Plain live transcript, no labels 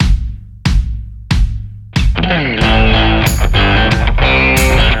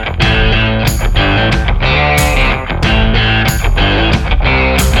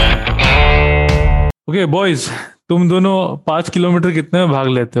Okay boys, तुम दोनों 5 kilometre कितने में भाग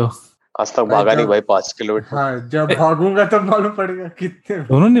लेते हो? आज तक भागा नहीं भाई 5 किलोमीटर। हाँ, जब भागूंगा तब मालूम पड़ेगा कितने में।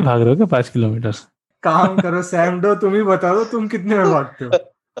 दोनों नहीं भाग रहे हो क्या 5 किलोमीटर? काम करो सैम डो, तुम ही बता दो तुम कितने में भागते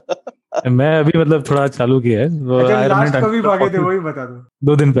हो। मैं अभी मतलब थोड़ा चालू किया है अच्छा, लास्ट कभी भागे थे वही बता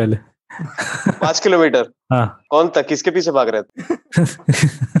दो। 2 दिन पहले। 5 किलोमीटर? हाँ। कौन था, किसके पीछे भाग रहे थे?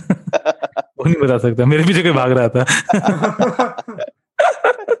 वो नहीं बता सकता, मेरे पीछे कोई भाग रहा था।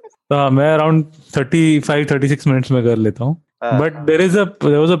 तो हाँ, मैं अराउंड 35-36 मिनट्स में कर लेता हूँ. But there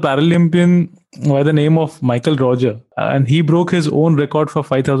was a Paralympian by the name of Michael Roger, and he broke his own record for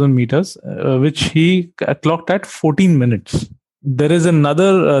 5,000 meters, which he clocked at 14 minutes. There is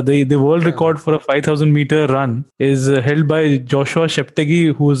another, the world record for a 5,000 meter run is held by Joshua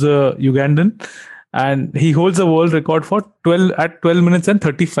Cheptegei, who is a Ugandan, and he holds the world record for 12 minutes and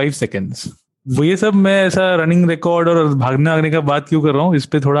 35 seconds. वो ये सब मैं ऐसा running record और भागने का बात क्यों कर रहा हूँ, इस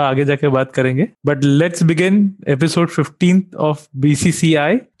पे थोड़ा आगे जाके बात करेंगे. But let's begin episode 15 of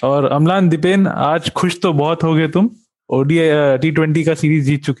BCCI. और अमलान, दीपेन, आज खुश तो बहुत हो गए तुम. ODI T20 का सीरीज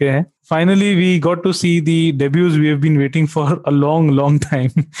जीत चुके हैं. Finally, we got to see the debuts we have been waiting for a long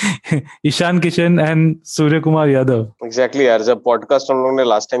time. Ishan Kishan and Surya Kumar Yadav. Exactly यार, जब पॉडकास्ट हम लोगों ने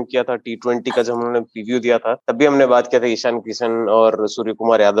लास्ट टाइम किया था T20 का, जब हम लोगों ने प्रीव्यू दिया था, तब भी हमने बात किया था ईशान किशन और सूर्य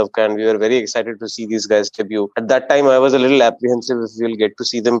कुमार यादव का, and we were very excited to see these guys debut. At that time, I was a little apprehensive if we'll get to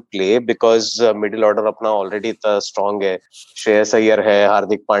see them play because middle order अपना already इतना strong है. श्रेयस अय्यर है,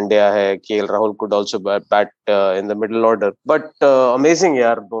 हार्दिक पांड्या है, KL Rahul could also bat in the middle order. But amazing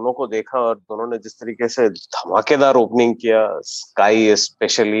यार, दोनों को देखा और दोनों ने जिस तरीके से धमाकेदार ओपनिंग किया, sky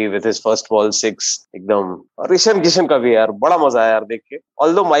specially with his first ball 6 एकदम, और ईशान किशन का भी यार बड़ा मजा आया यार देख के.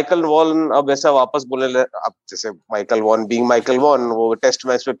 ऑल्दो माइकल वॉन अब ऐसा वापस बोलने, अब जैसे Michael Vaughan being Michael Vaughan, वो टेस्ट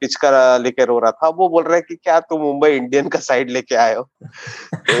मैच में पिच का लेके रो रहा था, वो बोल रहा है कि क्या तुम मुंबई इंडियन का साइड लेके आए हो.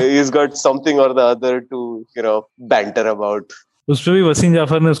 He's got something or the other to banter about. उस पे भी वसीम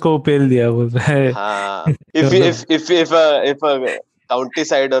जाफर ने उसको पेल दिया, बोल रहा है. हाँ, if a county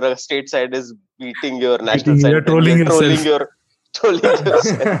side or a state side is beating your national side, you're trolling yourself.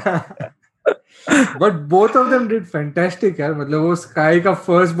 But both of them did fantastic यार. मतलब वो स्काई का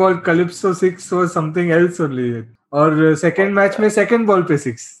first ball Calypso 6 was something else only, और सेकंड मैच में second ball पे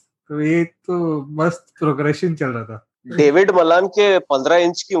 6, तो ये तो मस्त प्रोग्रेशन चल रहा था. डेविड मलान के 15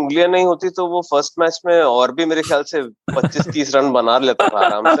 इंच की उंगलियां नहीं होती तो वो फर्स्ट मैच में और भी मेरे ख्याल से 25-30 रन बना लेता था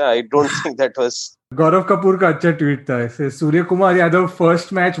आराम से. I don't think that was. गौरव कपूर का अच्छा ट्वीट था ऐसे, सूर्य Kumar Yadav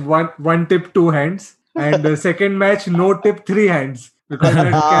first match one tip 2 hands and second match no tip 3 hands because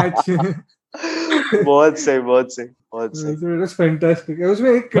that catch. बहुत सही, बहुत सही, बहुत सही. It was fantastic.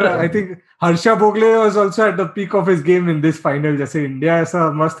 उसमें एक I think Harsha Bhogle was also at the peak of his game in this final. जैसे इंडिया ऐसा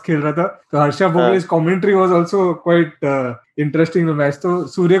मस्त खेल रहा था, तो Harsha भोगले's commentary was also quite interesting the match. तो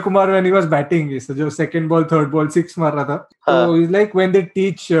Surya Kumar when he was batting, जो second ball, third ball 6 मार रहा था, तो it's like when they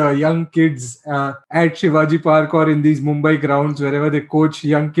teach young kids at Shivaji Park or in these Mumbai grounds wherever they coach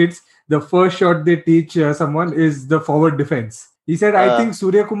young kids, the first shot they teach someone is the forward defense. He said, I think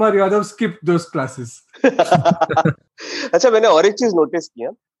Surya Kumar Yadav skipped those classes. अच्छा, मैंने और एक चीज notice किया,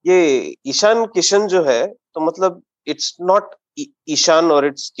 ये ईशान किशन जो है, तो मतलब इट्स नॉट ईशान और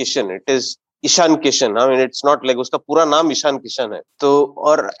it's Kishan, it is Ishan Kishan. I mean it's not like उसका पूरा नाम ईशान किशन है. तो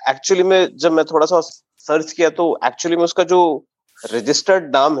और एक्चुअली में जब मैं थोड़ा सा सर्च किया तो एक्चुअली में उसका जो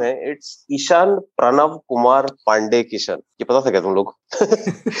रजिस्टर्ड नाम है, इट्स ईशान प्रणव कुमार पांडे किशन. ये पता था क्या तुम लोग?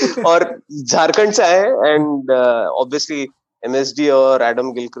 और झारखंड से आए, एंड ऑब्वियसली MSD और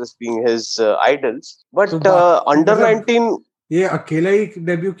Adam Gilchrist being his idols, but under 19 ये अकेला ही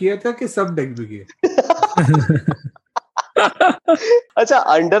डेब्यू किया था कि सब डेब्यू किए? अच्छा,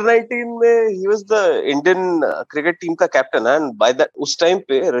 अंडर 19 में he was the Indian cricket team का कैप्टन, and by that उस टाइम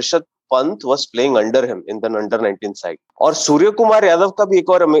पे Rishabh Pant was playing under him in the under 19 side. और सूर्य कुमार यादव का भी एक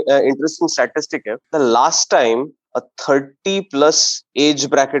और इंटरेस्टिंग स्टैटिस्टिक है. The last time a 30+ age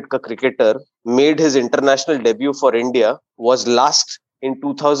bracket का cricketer made his international debut for India was last in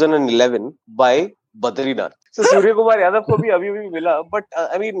 2011 by Badrinath. So Surya Kumar Yadav को भी अभी मिला, but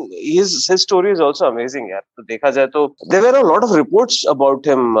I mean his story is also amazing यार. तो देखा जाए तो there were a lot of reports about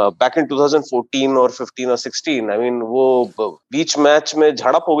him back in 2014 or 15 or 16. I mean वो बीच मैच में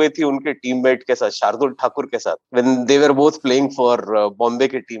झड़प हो गई थी उनके टीममेट के साथ, शार्दुल ठाकुर के साथ, when they were both playing for Bombay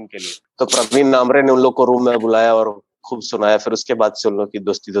के टीम के लिए. तो प्रवीण नामरे ने उन लोग को रूम में बुलाया और खूब सुनाया, फिर उसके बाद से उन लोगों की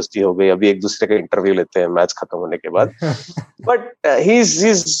दोस्ती दोस्ती हो गई, अभी एक दूसरे का इंटरव्यू लेते हैं मैच खत्म होने के बाद। But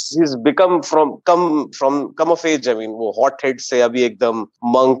he's become come of age, I mean, वो हॉट हेड से अभी एकदम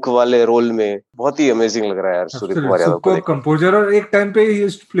मंक वाले रोल में बहुत ही अमेजिंग लग रहा है यार सूर्य कुमार यादव को सुपर देख। कंपोजर, और एक टाइम पे ही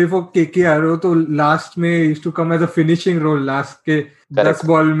used to play for KKR, वो तो लास्ट में used to come as a finishing role, last के 10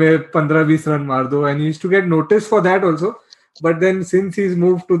 बॉल में 15-20 रन मार दो, and used to get notice for that also, but then since he is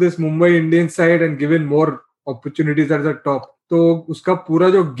moved to this Mumbai Indians side and given more opportunities at the top, तो उसका पूरा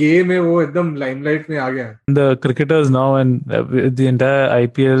जो game है वो एकदम लाइमलाइट में आ गया है। The cricketers now and the entire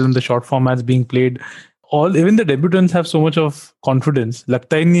IPL and the short formats being played, all even the debutants have so much of confidence.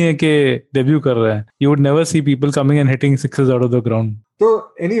 लगता ही नहीं है कि डेब्यू कर रहे हैं. You would never see people coming and hitting sixes out of the ground. तो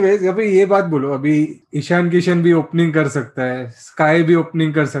anyways अभी ये बात बोलो, अभी ईशान किशन भी ओपनिंग कर सकता है, स्काई भी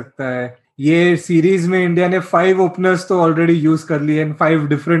ओपनिंग कर सकता है, ये सीरीज में इंडिया ने 5 ओपनर्स तो ऑलरेडी यूज कर लिए and 5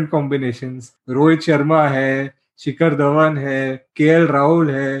 different combinations. Rohit Sharma है, शिखर धवन है, केएल राहुल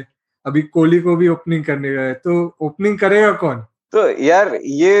है, अभी कोहली को भी ओपनिंग करने का है, तो ओपनिंग करेगा कौन? तो यार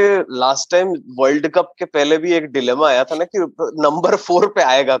ये लास्ट टाइम वर्ल्ड कप के पहले भी एक डिलेमा आया था ना कि नंबर 4 पे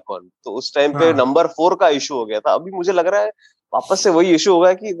आएगा कौन, तो उस टाइम पे नंबर 4 का इशू हो गया था। अभी मुझे लग रहा है वापस से वही इशू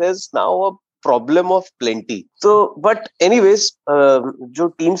होगा कि there is now a problem of plenty. तो बट एनीवेज जो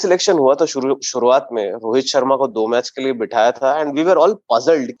टीम सिलेक्शन हुआ था शुरुआत में, रोहित शर्मा को 2 मैच के लिए बिठाया था and we were all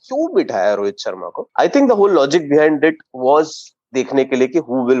puzzled, क्यों बिठाया रोहित शर्मा को। I think the whole logic behind it was देखने के लिए कि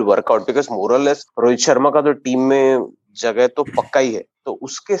who will work out, because मोरलेस Rohit Sharma का तो टीम में जगह तो पक्का ही है, तो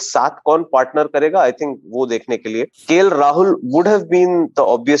उसके साथ कौन पार्टनर करेगा, आई थिंक वो देखने के लिए KL Rahul would have been the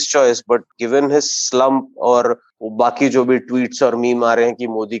obvious choice, but given his slump और बाकी जो भी ट्वीट्स और मीम आ रहे हैं कि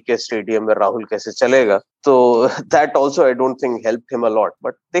मोदी के स्टेडियम में राहुल कैसे चलेगा, तो that also I don't think helped him a lot.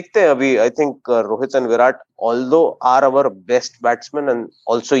 But देखते हैं अभी, I think Rohit and Virat although are our best batsman, and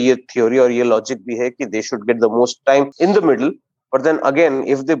also ये थ्योरी और ये लॉजिक भी है कि they should get the most time in the middle. But then again,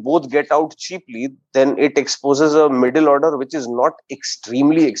 if they both get out cheaply, then it exposes a middle order which is not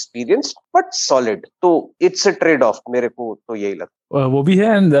extremely experienced but solid. So it's a trade-off. मेरे को तो यही लगता है। वो भी है,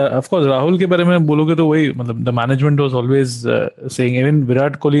 end of course Rahul के बारे में बोलोगे तो वही, मतलब the management was always saying, even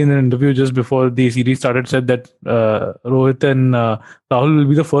Virat Kohli in an interview just before the series started said that Rohit and Rahul will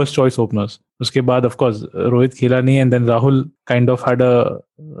be the first choice openers. उसके बाद ऑफ कोर्स रोहित खेला नहीं and then Rahul kind of had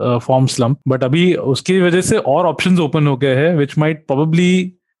a form slump, but अभी उसकी वजह से और options open हो गए हैं which might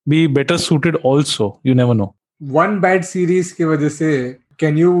probably be better suited also, you never know. One bad series की वजह से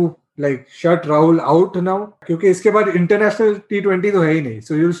can you like shut Rahul out now, क्योंकि इसके बाद इंटरनेशनल T20 तो है ही नहीं,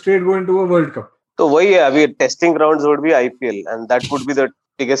 so you'll straight go into a World Cup। तो वही है, अभी testing grounds would be IPL and that would be the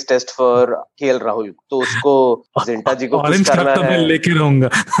biggest test for KL Rahul। तो उसको जिंटा जी को पुश करना है, लेके रहूंगा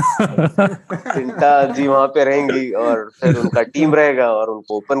जिंटा जी वहां पे रहेंगी और फिर उनका टीम रहेगा और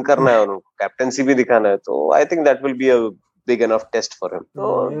उनको ओपन करना है और उनको कैप्टेंसी भी दिखाना है, तो I think that will be a big enough test for him। तो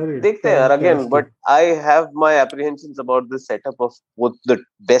देखते हैं यार again, but I have my apprehensions about this setup of both the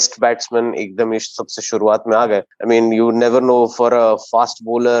best batsmen एकदम सबसे शुरुआत में आ गए। I mean you never know for a fast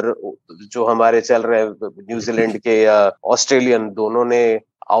bowler जो हमारे चल रहे हैं न्यूजीलैंड के या ऑस्ट्रेलियन, दोनों ने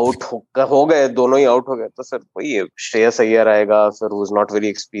आउट हो गए, दोनों ही आउट हो गए, तो फिर वही है, श्रेयस अय्यर आएगा फिर who is not very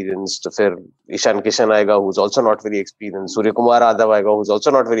experienced, फिर ईशान किशन आएगा who is also not very experienced, Surya Kumar Yadav आएगा who is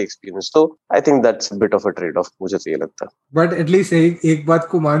also not very experienced. तो I think that's a bit of a trade off, मुझे तो ये लगता है। बट एटलीस्ट एक बात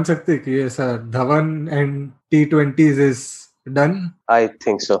को मान सकते हैं कि ऐसा Dhawan and T20s is done. I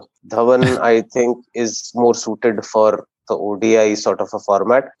think so, Dhawan I think is more suited for तो ODI sort of a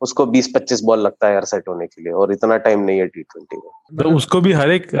format। उसको 20-25 बॉल लगता है यार सेट होने के लिए, और इतना टाइम नहीं है T20 में। तो उसको भी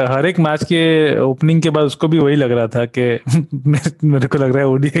हर एक मैच के ओपनिंग के बाद उसको भी वही लग रहा था कि मेरे को लग रहा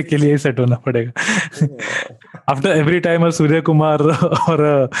है ODI के लिए ही सेट होना पड़ेगा। After every time Surya Kumar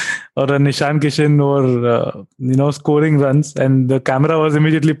और निशान किशन और you know scoring runs and the camera was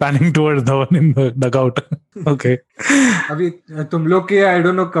immediately panning towards Dhawan in the dugout. Okay, अभी तुम लोग के आई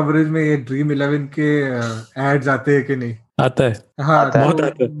डोंट नो कवरेज में ये ड्रीम 11 के एड्स आते हैं कि नहीं? आता है, हाँ, बहुत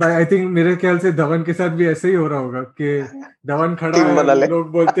आता है। आई थिंक मेरे ख्याल से धवन के साथ भी ऐसे ही हो रहा होगा कि धवन खड़ा है,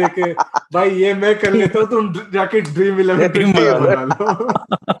 लोग बोलते हैं कि भाई ये मैं कर लेता हूँ, तुम जाके ड्रीम 11 टीम बना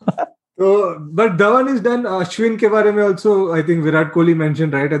लो। तो but Dhawan is done. Ashwin के बारे में also I think Virat Kohli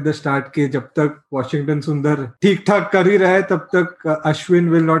mention right at the start के जब तक वॉशिंगटन सुंदर ठीक ठाक कर ही रहा है तब तक Ashwin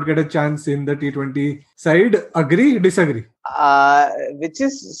will not get a chance in the T20 side. Agree disagree? Which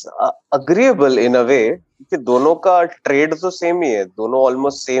is agreeable इन अ वे कि दोनों का ट्रेड तो सेम ही है, दोनों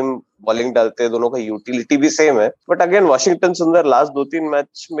ऑलमोस्ट सेम बॉलिंग डालते हैं, दोनों का यूटिलिटी भी सेम है, but again Washington Sundar last 2-3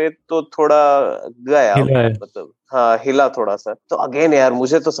 match में तो थोड़ा गया, मतलब हाँ हिला थोड़ा सा। तो अगेन यार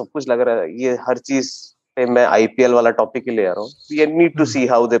मुझे तो सब कुछ लग रहा है ये हर चीज मैं IPL वाला टॉपिक ही ले आ रहा हूँ. We need to see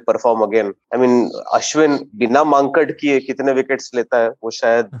how they perform again. I mean, Ashwin बिना मांकड़ किए कितने विकेट्स लेता है, वो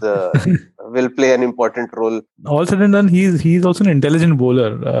शायद will play an important role. All said and done, he's also an intelligent bowler.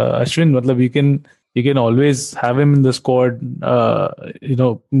 Ashwin, matlab you can always have him in the squad.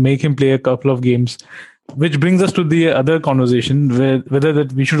 Make him play a couple of games. Which brings us to the other conversation, whether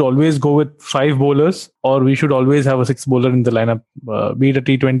that we should always go with 5 bowlers or we should always have a 6 bowler in the lineup, be it a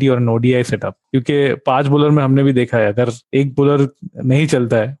T20 or an ODI setup. क्योंकि 5 bowler में हमने भी देखा है, अगर एक bowler नहीं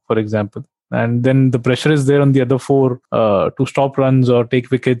चलता है, for example, and then the pressure is there on the other 4 to stop runs or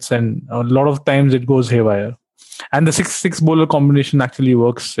take wickets, and a lot of times it goes haywire. And the 6 bowler combination actually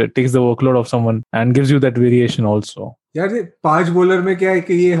works. It takes the workload of someone and gives you that variation also. यार ये 5 bowler में क्या है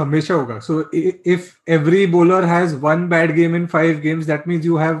कि ये हमेशा होगा. So if every bowler has 1 bad game in 5 games, that means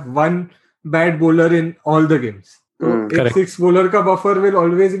you have 1 bad bowler in all the games. तो एक 6 बॉलर का buffer will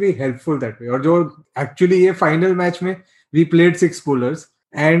always be helpful that way. और जो एक्चुअली ये फाइनल मैच में we played 6 bowlers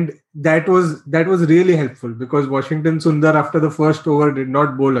and that was really helpful because Washington Sundar after the first over did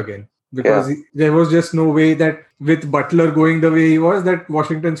not bowl again because there was just no way that with Butler going the way he was that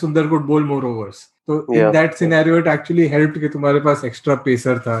Washington Sundar could bowl more overs. So in that scenario it actually helped कि तुम्हारे पास extra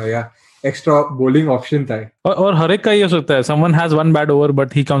pacer था या extra bowling option था. और हर एक का ये हो सकता है, someone has 1 bad over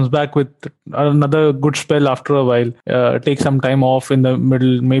but he comes back with another good spell after a while, takes some time off in the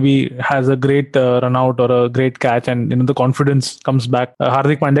middle, maybe has a great run out or a great catch, and the confidence comes back.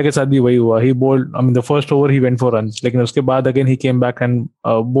 Hardik Pandya के साथ भी वही हुआ. He bowled, the first over he went for runs, लेकिन उसके बाद again he came back and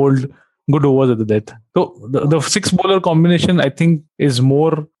bowled good overs at the death. So the 6 bowler combination I think is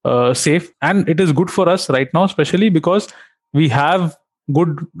more safe, and it is good for us right now, especially because we have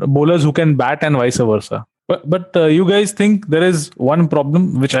good bowlers who can bat and vice versa. But you guys think there is one problem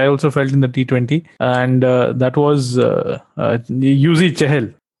which I also felt in the T20, and that was Yuzi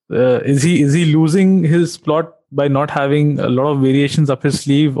Chahal. Is he losing his plot by not having a lot of variations up his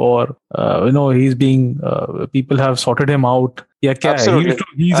sleeve, or he's being people have sorted him out? Yeah,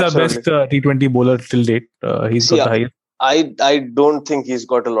 he's our best T20 bowler till date. He's got the highest. I don't think he's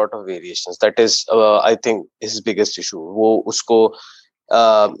got a lot of variations. That is, I think, his biggest issue. वो उसको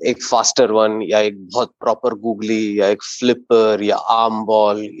एक faster one या एक बहुत proper googly या एक flipper या arm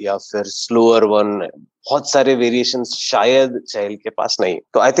ball या फिर स्लोअर वन, बहुत सारे वेरिएशंस शायद चहल के पास नहीं.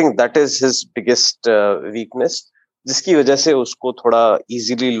 तो I think that is his biggest weakness, जिसकी वजह से उसको थोड़ा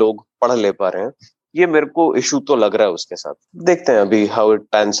इजीली लोग पढ़ ले पा रहे हैं. ये मेरे को इशू तो लग रहा है उसके साथ. देखते हैं अभी how it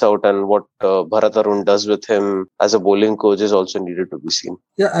pans out and what Bharat Arun does with him as a bowling coach is also needed to be seen.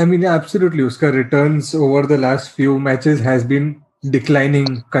 या आई मीन एब्सोल्युटली उसका returns over the last few matches has been declining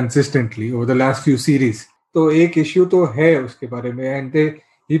consistently over the last few series. तो एक issue तो है उसके बारे में, and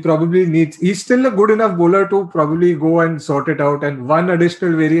he's still a good enough bowler to probably go and sort it out, and one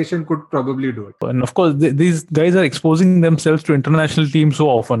additional variation could probably do it. And of course these guys are exposing themselves to international teams so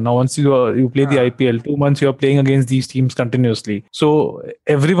often. Now once you play the IPL, 2 months you are playing against these teams continuously, so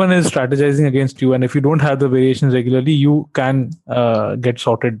everyone is strategizing against you, and if you don't have the variations regularly you can get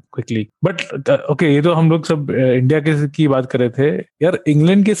sorted quickly. But okay, ये तो हम लोग सब India की बात कर रहे थे यार.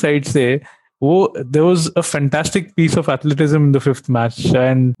 इंग्लैंड के साइड से there was a fantastic piece of athleticism in the 5th match,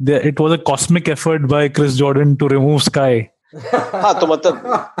 and it was a cosmic effort by Chris Jordan to remove Sky. हाँ, तो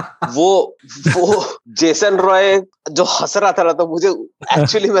मतलब वो जेसन रॉय जो हंस रहा था ना, तो मुझे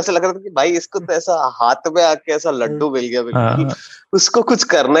एक्चुअली वैसा लग रहा था कि भाई इसको तो ऐसा हाथ में आके ऐसा लड्डू मिल गया बिल्कुल, उसको कुछ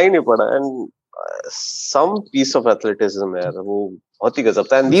करना ही नहीं पड़ा. And some piece of athleticism है वो बहुत ही गजब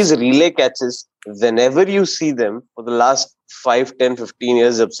था. And these relay catches, whenever you see them for the last 5, 10, 15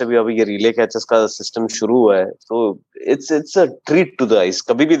 years, जब से भी अभी ये relay catches का सिस्टम शुरू हुआ है, तो it's a treat to the eyes.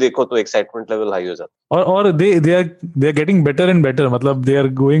 कभी भी देखो तो excitement level high हो जाता है. और they are getting better and better. मतलब they are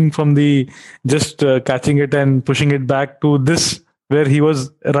going from the just catching it and pushing it back to this where he was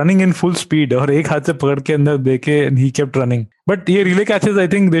running in full speed और एक हाथ से पकड़ के अंदर देके and he kept running. But ये relay catches, I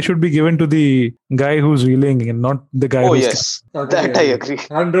think they should be given to the guy who's reeling and not the guy who's... yes, that I agree.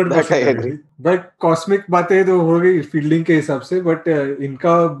 100% I agree. But cosmic बातें तो हो गई fielding के हिसाब से, but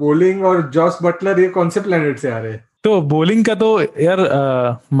इनका bowling और जॉस बटलर ये कौन से प्लेनेट से आ रहे हैं? तो बॉलिंग का तो यार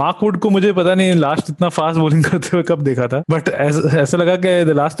मार्क वुड को मुझे पता नहीं लास्ट इतना फास्ट बॉलिंग करते हुए कब देखा था, बट ऐसा लगा कि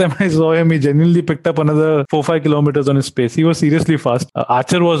the last time I saw him he genuinely picked up another 4-5 kilometers on his pace. He was seriously fast.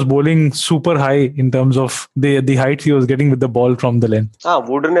 Archer was bowling super high in terms of the heights he was getting with the ball from the length. हां,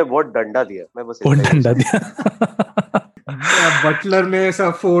 Wood ने बहुत डंडा दिया. मैं बस बहुत डंडा दिया. बटलर ने ऐसा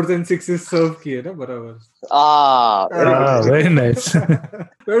 4s and 6s सर्व किए ना बराबर. Very nice.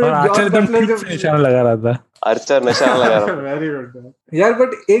 आर्चर एकदम ठीक से निशाना लगा रहा था. आर्चर निशाना लगा रहा था. वेरी गुड यार.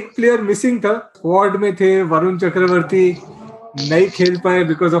 बट एक प्लेयर मिसिंग था. स्क्वाड में थे वरुण चक्रवर्ती, नहीं खेल पाए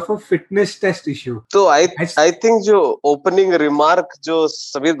because of a fitness test issue. तो I think जो opening remark जो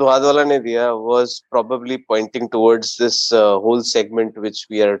समीर धुआंधवाला ने दिया was probably pointing towards this whole segment which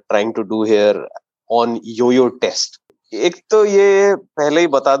we are trying to do here on yo-yo test. एक तो ये पहले ही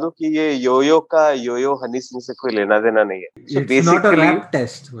बता दूं कि ये यो-यो का यो-यो हनी सिंह से कोई लेना देना नहीं है. So it's not a rap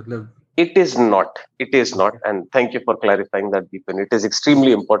test, मतलब. It is not, and thank you for clarifying that, Deepan. It is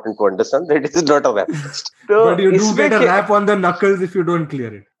extremely important to understand that it is not a rap test. So, but you do get a rap on the knuckles if you don't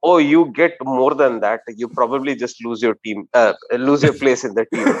clear it. Oh, you get more than that. You probably just lose your place in the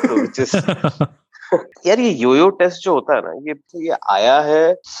team. So, which is यार ये yo-yo test जो होता है ना, ये आया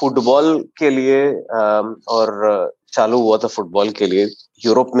है football के लिए और चालू हुआ था फुटबॉल के लिए,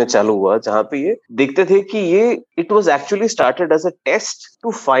 यूरोप में चालू हुआ, जहां पे ये देखते थे कि ये it was actually started as a test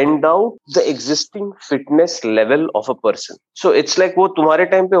to find out the existing fitness level of a person. So it's like वो तुम्हारे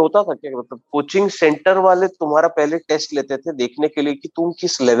टाइम पे होता था क्या, मतलब कोचिंग सेंटर वाले तुम्हारा पहले टेस्ट लेते थे देखने के लिए कि तुम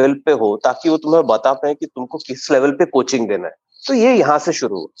किस लेवल पे हो, ताकि वो तुम्हें बता पाए कि तुमको किस लेवल पे कोचिंग देना है. तो ये यहाँ से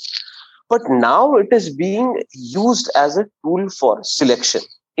शुरू हुआ. But now it is being used as a tool for selection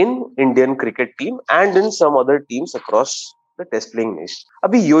in Indian cricket team and in some other teams across the test playing nation.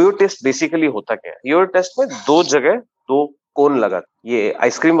 अभी यो-यो टेस्ट बेसिकली होता क्या है? यो-यो टेस्ट में दो जगह दो कोन लगा. ये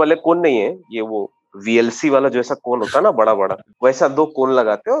आइसक्रीम वाले कोन नहीं है, ये वो VLC वाला जो ऐसा कोन होता है ना बड़ा बड़ा, वैसा दो कोन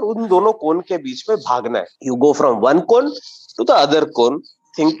लगाते हैं और उन दोनों कोन के बीच में भागना है. You go from one cone to the other cone,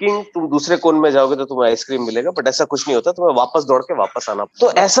 thinking तुम दूसरे कोन में जाओगे तो तुम्हें आइसक्रीम मिलेगा, बट ऐसा कुछ नहीं होता, तुम्हें वापस दौड़ के वापस आना.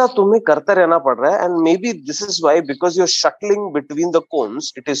 तो ऐसा तुम्हें करते रहना पड़ रहा है. And maybe this is why, because you are shuttling between the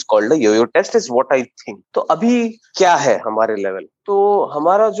cones, it is called a yo-yo test, is what I think. तो अभी क्या है हमारे लेवल? तो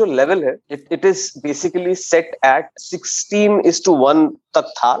हमारा जो लेवल है, it is basically set at 16:1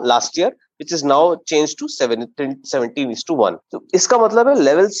 तक था last year, which is now changed to 17:1. तो इसका मतलब है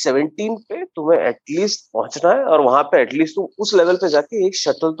लेवल 17 पे तुम्हें एटलीस्ट पहुंचना है और वहां पे एटलीस्ट तुम उस लेवल पे जाके एक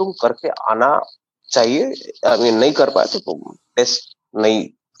शटल तुम करके आना चाहिए. आई मीन नहीं कर पाए तो तुम टेस्ट नहीं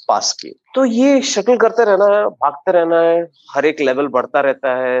पास किए. तो ये शटल करते रहना है, भागते रहना है, हर एक लेवल बढ़ता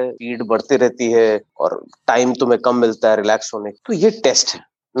रहता है, स्पीड बढ़ती रहती है और टाइम तुम्हें कम मिलता है रिलैक्स होने. तो ये टेस्ट है.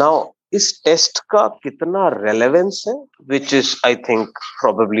 नाउ इस टेस्ट का कितना रेलेवेंस है, which is I think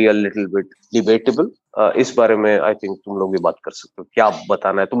probably a little bit debatable. इस बारे में आई थिंक तुम लोग भी बात कर सकते हो. क्या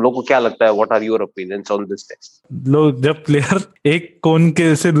बताना है तुम लोग को, क्या लगता है, what are your opinions on this test? लोग जब प्लेयर एक कोन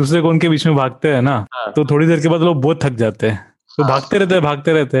के से दूसरे कोन के बीच में भागते हैं ना, तो थोड़ी देर के बाद लोग बहुत थक जाते हैं, तो भागते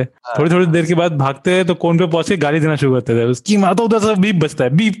रहते हैं. थोड़ी देर के बाद भागते हैं तो कोन पे पहुंच के गाली देना शुरू करते थे, उसकी माँ तो उधर से बीप बजता है,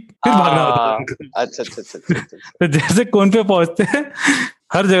 बीप, फिर भागना होता है. अच्छा. जैसे कोन पे पहुंचते हैं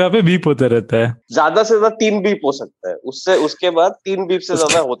हर जगह पे बीप होते रहता है. ज्यादा से ज्यादा 3 बीप हो सकता है, उसके बाद 3 बीप से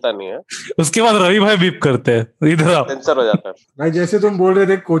ज्यादा होता नहीं है. उसके बाद रवि भाई बीप करते हैं, इधर आओ, सेंसर हो जाता है. भाई जैसे तुम बोल रहे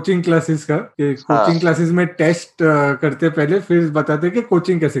थे कोचिंग क्लासेस का, कि कोचिंग क्लासेस में टेस्ट करते पहले, फिर बताते कि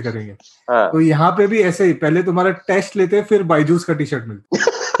कोचिंग कैसे करेंगे. तो यहाँ पे भी ऐसे ही, पहले तुम्हारा टेस्ट लेते फिर बायजूस का टी-शर्ट मिलता.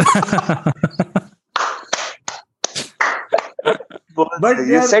 बट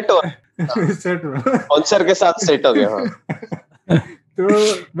ये सेट हो स्पॉन्सर के साथ सेट हो गया. तो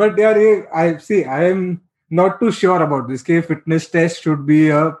बट यार ये I am not too sure about this कि fitness test should be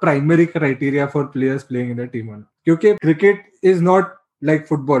a primary criteria for players playing in a team. क्योंकि cricket is not like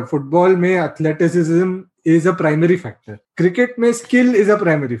football. Football में athleticism is a primary factor. Cricket में skill is a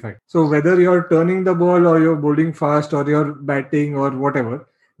primary factor. So whether you're turning the ball or you're bowling fast or you're batting or whatever,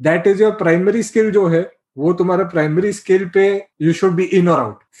 that is your primary skill जो है, वो तुम्हारा primary skill पे you should be in और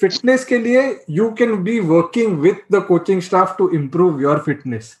out. Fitness के लिए you can be working with the coaching staff to improve your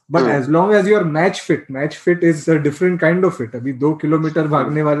fitness, but as long as your match fit is a different kind of fit. अभी 2 kilometre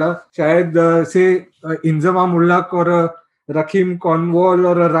भागने वाला शायद से इंजमाम उल्लाक और Rahkeem Cornwall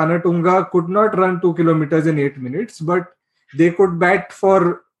और Ranatunga could not run 2 kilometres in 8 minutes, but they could bat for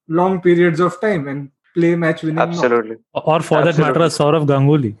long periods of time and play match winning. Absolutely. और for that matter Sourav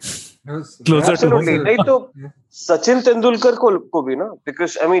Ganguly closer to. नहीं तो सचिन तेंदुलकर को भी ना,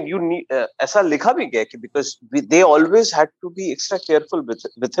 because I mean you need, ऐसा लिखा भी गया कि because they always had to be extra careful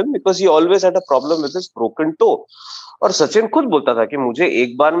with him because he always had a problem with his broken toe. और सचिन खुद बोलता था कि मुझे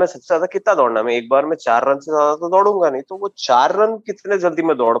एक बार में सबसे ज्यादा कितना दौड़ना, मैं एक बार में 4 रन से ज्यादा तो दौड़ूंगा नहीं, तो वो 4 रन कितने जल्दी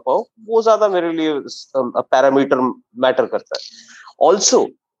मैं दौड़ पाऊं वो ज्यादा मेरे लिए पैरामीटर मैटर करता है. ऑल्सो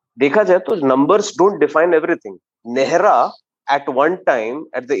देखा जाए तो numbers don't define everything. Nehra at one time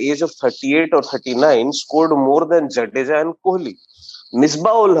at the age of 38 or 39 scored more than Jadeja and Kohli.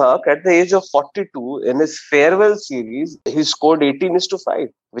 Misbah ul Haq at the age of 42 in his farewell series he scored 18:5,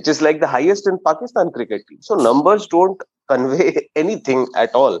 which is like the highest in Pakistan cricket team. So numbers don't convey anything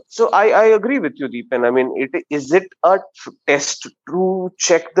at all. So I agree with you, Deepan. I mean, is it a test to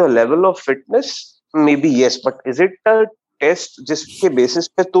check the level of fitness? Maybe yes, but is it a test जिसके basis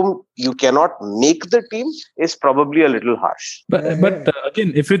पे तुम you cannot make the team is probably a little harsh. But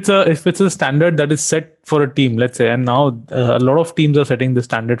again, if it's a standard that is set for a team, let's say, and now a lot of teams are setting the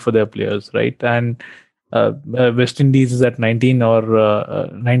standard for their players, right? And West Indies is at 19 or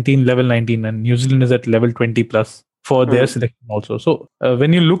 19 level 19, and New Zealand is at level 20 plus for their selection also. So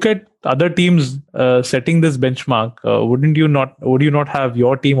when you look at other teams setting this benchmark, would you not have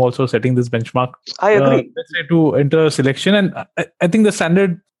your team also setting this benchmark? I agree. Let's say to enter a selection, and I think the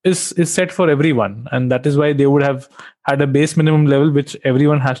standard is set for everyone, and that is why they would have had a base minimum level which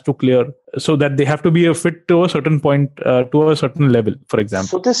everyone has to clear, so that they have to be a fit to a certain point, to a certain level, for example.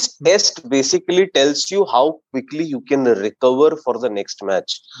 So this test basically tells you how quickly you can recover for the next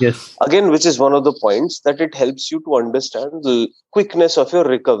match. Yes. Again, which is one of the points that it helps you to understand the quickness of your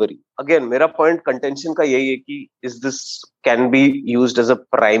recovery. Again, मेरा point contention का यही है कि is this can be used as a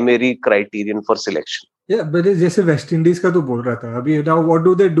primary criterion for selection. Yeah, but जैसे West Indies का तो बोल रहा था अभी, now what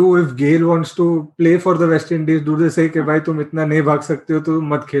do they do if Gale wants to play for the West Indies? Do they say कि भाई तुम इतना नहीं भाग सकते हो तो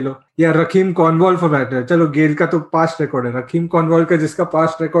मत खेलो? या रकीम कॉर्नवॉल फॉर बैटर, चलो गेल का तो पास्ट रिकॉर्ड है, रकीम कॉर्नवॉल का जिसका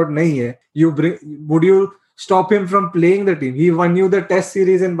पास्ट रिकॉर्ड नहीं है, would you stop him from playing the team? He won you the test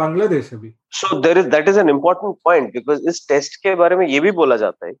series in Bangladesh अभी. So that is an important point, because इस टेस्ट के बारे में ये भी बोला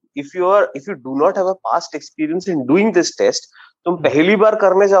जाता है, if you do not have a past experience in doing this test, तुम पहली बार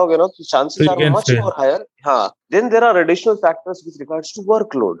करने जाओगे ना तो chances are much more higher. हाँ, then there are additional factors with regards to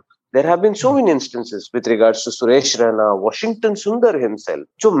workload. There have been so many instances with regards to Suresh Raina, Washington Sundar himself,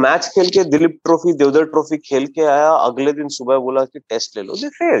 जो match खेल के दिलीप ट्रॉफी, देवधर ट्रॉफी खेल के आया, अगले दिन सुबह बोला कि टेस्ट ले लो,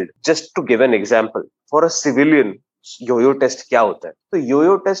 they failed. Just to give an example, for a civilian, Yo Yo test क्या होता है? तो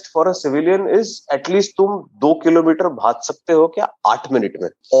Yo Yo test for a civilian is at least तुम 2 किलोमीटर भाग सकते हो क्या 8 मिनट में,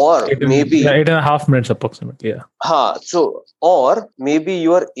 और मे बी 8.5 minutes approximately. हाँ, so or maybe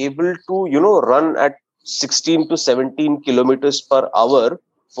you are able to run at 16 to 17 kilometers per hour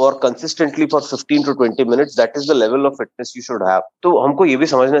for consistently for 15 to 20 minutes. That is the level of fitness you should have. तो हमको ये भी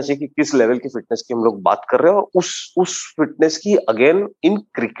समझना चाहिए कि किस level की फिटनेस की हम लोग बात कर रहे हैं, और उस फिटनेस की अगेन इन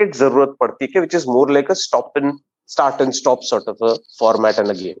क्रिकेट जरूरत पड़ती है, which is more like a start and stop sort of a format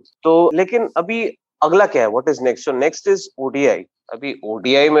and a game. तो लेकिन अभी अगला क्या है? What is next? So next is ODI. अभी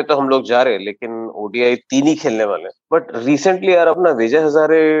ODI में तो हम लोग जा रहे हैं, लेकिन ODI 3 ही खेलने वाले हैं. बट रिसेंटली यार अपना विजय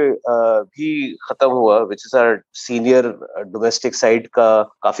हजारे भी खत्म हुआ, which is our senior domestic side का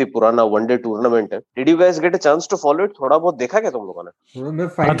काफी पुराना वनडे टूर्नामेंट है. Did you guys get a chance to follow it? थोड़ा बहुत देखा क्या तुम लोगों ने?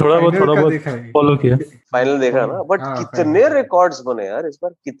 थोड़ा बहुत फॉलो किया. फाइनल देखा ना? बट कितने रिकॉर्ड्स बने यार इस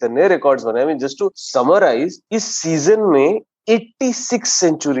बार, कितने रिकॉर्ड्स बने. I mean, just to summarize, इस सीजन में 86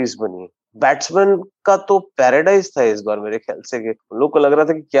 सेंचुरीज बनी. बैट्समैन का तो पैराडाइज था इस बार मेरे ख्याल से, लोग को लग रहा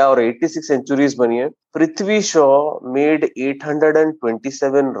था कि क्या, और 86 सेंचुरीज बनी है. Prithvi Shaw made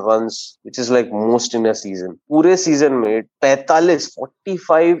 827 runs, which is like most in a season. पूरे सीजन में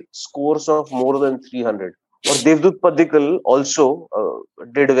 45 स्कोर्स ऑफ मोर देन 300. और देवदूत Padikkal also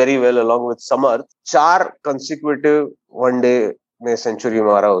did very well along with Samarth. 4 consecutive one day में सेंचुरी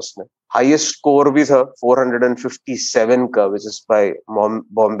मारा उसने. हाईएस्ट स्कोर भी था 457 का, विच इज बाय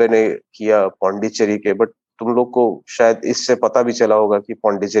बॉम्बे ने किया पौंडीचेरी के. बट तुम लोग को शायद इससे पता भी चला होगा कि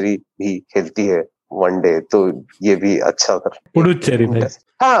पौंडीचेरी भी खेलती है वनडे, तो ये भी अच्छा था. पुडुचेरी में,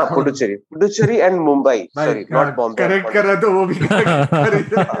 हाँ, Puducherry and Mumbai, sorry not Bombay. Correct करा तो वो भी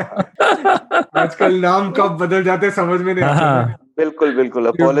आजकल नाम कब बदल जाते समझ में नहीं आता. बिल्कुल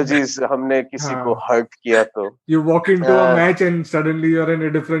अपॉलॉजीज, हमने किसी को हर्ट किया तो. You walk into a match and suddenly you're in a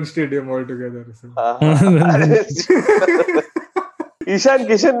different stadium altogether. Ishan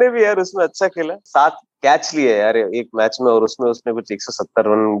Kishan ने भी यार उसमें अच्छा खेला, 7 कैच लिए यार एक मैच में, और उसमें उसने कुछ 170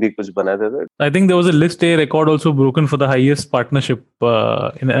 रन भी कुछ बनाए थे. I think there was a list A record also broken for the highest partnership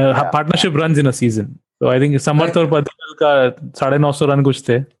runs in a season. So I think Samarth और पडिक्कल का 950 रन कुछ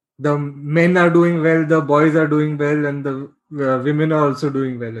थे. The men are doing well, the boys are doing well, and the women are also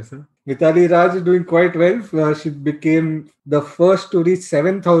doing well. Mithali Raj is doing quite well. She became the first to reach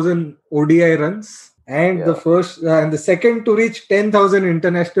 7,000 ODI runs, and the second to reach 10,000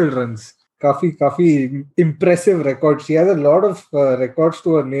 international runs. Kafi impressive record. She has a lot of records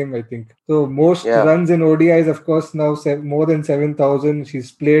to her name, I think. So most runs in ODIs, of course, now more than 7,000.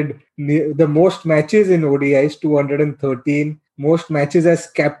 She's played the most matches in ODIs, 213. Most matches as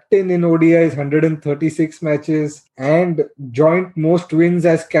captain in ODIs, 136 matches, and joint most wins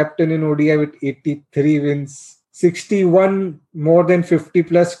as captain in ODI with 83 wins. 61 more than 50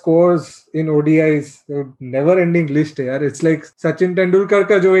 plus scores in ODIs. So never ending list है यार. It's like Sachin Tendulkar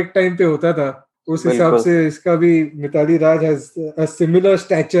का जो एक time पे होता था, उस हिसाब से इसका भी मिताली राज has a similar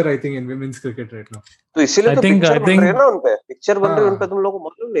stature I think in women's cricket right now. तो इसीलिए तो पिक्चर बन रही है ना उनपे, पिक्चर बन रही है उनपे, तुम लोगों को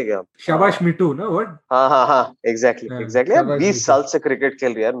मालूम नहीं क्या? शाबाश मिटू ना व्हाट? हाँ एग्जैक्टली यार 20 साल से क्रिकेट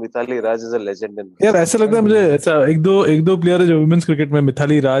खेल रही है यार Mithali Raj is a legend in यार। ऐसा लगता है मुझे, ऐसा एक दो प्लेयर है जो वुमेन्स क्रिकेट में,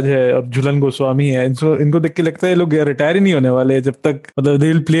 मिताली राज है और झूलन गोस्वामी है, इनको देख के लगता है ये लोग रिटायर ही नहीं होने वाले जब तक, मतलब they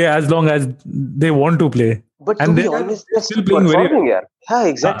will play as long as they want to play, and they are still playing very well यार। हां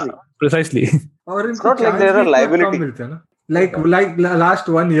एग्जैक्टली precisely. और it's not like there are liability like last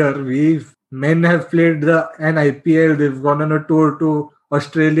 1 year men have played an IPL, they've gone on a tour to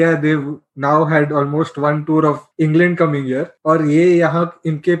Australia, they've now had almost one tour of England coming here, और ये यहाँ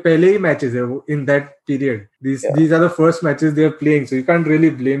इनके पहले ही matches है वो in that period. These are the first matches they are playing, so you can't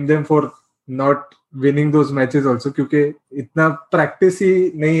really blame them for not winning those matches also, क्योंकि इतना practice ही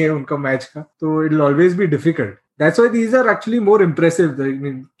नहीं है उनका मैच का, तो it will always be difficult. That's why these are actually more impressive. I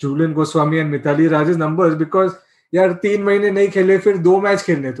mean, Jhulan Goswami and Mithali Raj's numbers, because यार 3 महीने नहीं खेले, फिर 2 मैच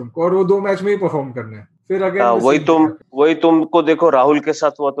खेलने तुमको, और वो 2 मैच में ही परफॉर्म करना है, फिर अगेन वही तुमको देखो, राहुल के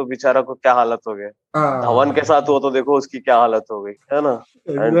साथ हुआ तो बेचारा को क्या हालत हो गया, धवन के साथ हुआ तो देखो उसकी क्या हालत हो गई, है ना?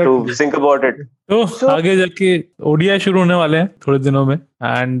 And to think about it, तो आगे जाके ओडीआई शुरू होने वाले हैं थोड़े दिनों में,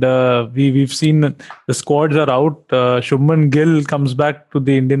 and we've seen the squads are out. Shubman Gill comes back to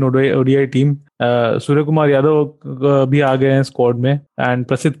the Indian ODI team. Surya Kumar Yadav भी आ गए हैं स्क्वाड में, and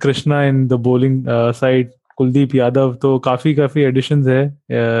Prasidh Krishna in the bowling side, Kuldeep Yadav, तो काफी एडिशंस है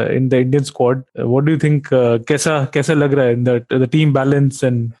in the Indian squad. What do you think, कैसा लग रहा है in the team balance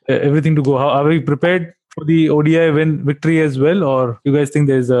and everything to go? Are we prepared for the ODI victory as well, or you guys think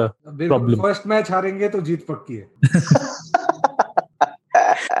there is a problem? First match हारेंगे तो जीत पक्की है.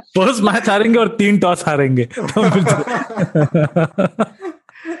 First match हारेंगे और 3 टॉस हारेंगे.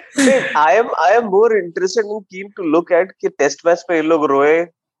 I am more interested and keen to look at कि test match पे ये लोग रोए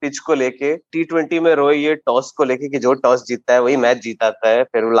पिच को लेके, T20 में रोए ये टॉस को लेके कि जो टॉस जीतता है वही मैच जीताता है,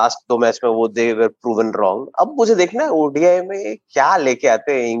 फिर लास्ट 2 मैच में वो दे वर प्रूवन रॉन्ग. अब मुझे देखना है ओडीआई में क्या लेके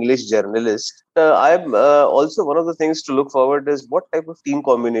आते हैं English journalist. I am also one of the things to look forward is what type of team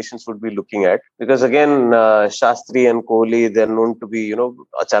combinations would be looking at, because again Shastri and Kohli, they're known to be,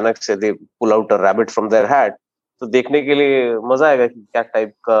 अचानक से they pull out a rabbit from their hat. तो देखने के लिए मजा आएगा कि क्या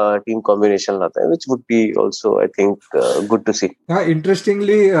टाइप का टीम कॉम्बिनेशन लाता है, which would be also I think good to see.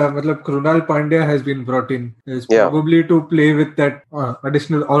 Interestingly, मतलब Krunal Pandya has been brought in, is probably to play with that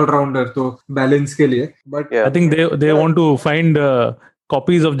additional all-rounder, तो बैलेंस के लिए. But I think they want to find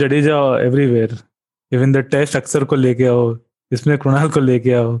copies of Jadeja everywhere. Even the test अक्सर को लेके आओ, इसमें कृणाल को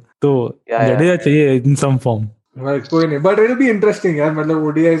लेके आओ, तो जडेजा चाहिए in some form. कोई नहीं, बट इट बी इंटरेस्टिंग यार. मतलब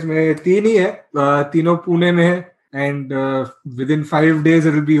ओडीआईज में 3 ही है, तीनों पुणे में है, and within 5 days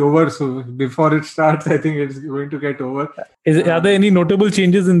it will be over, so before it starts I think it's going to get over. Are there any notable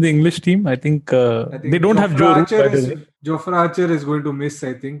changes in the English team? I think they don't have Joe Root. Jofra Archer is going to miss,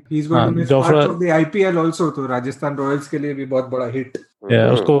 I think he's going to miss parts of the IPL also, तो Rajasthan Royals के लिए भी बहुत बड़ा hit.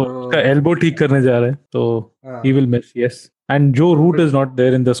 उसको उसका elbow ठीक करने जा रहे हैं, तो he will miss, yes. And Joe Root is not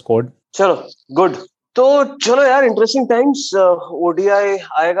there in the squad. चलो गुड, तो चलो यार, इंटरेस्टिंग टाइम्स. ओडीआई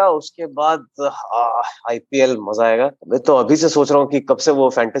आएगा, उसके बाद आईपीएल, मजा आएगा. मैं तो अभी से सोच रहा हूँ कि कब से वो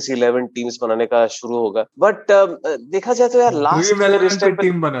फैंटेसी 11 टीम्स बनाने का शुरू होगा. बट देखा जाए तो यार लास्ट ईयर इस टाइम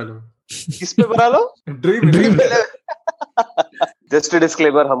टीम बना लो. किस पे बना लो? ड्रीम. जस्ट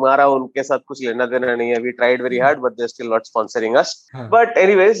डिस्क्लेमर, हमारा उनके साथ कुछ लेना देना नहीं है. We tried very hard but they are still not sponsoring us. But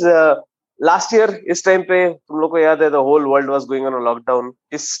anyways, last year इस टाइम पे तुम लोग को याद है, the whole world was going on a lockdown.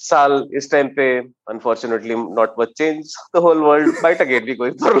 इस साल इस टाइम पे unfortunately not much change. The whole world might again be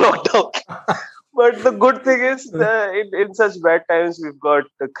going for lockdown. But the good thing is in such bad times we have got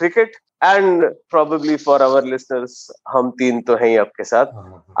cricket, and probably for our listeners, हम 3 तो हैं ही आपके साथ.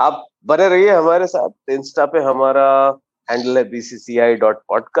 आप बने रहिए हमारे साथ. इंस्टा पे हमारा हैंडल है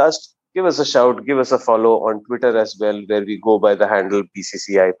bcci.podcast. Give us a shout, give us a follow on Twitter as well, where we go by the handle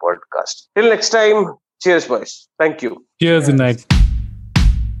BCCI Podcast. Till next time, cheers boys. Thank you. Cheers, good night.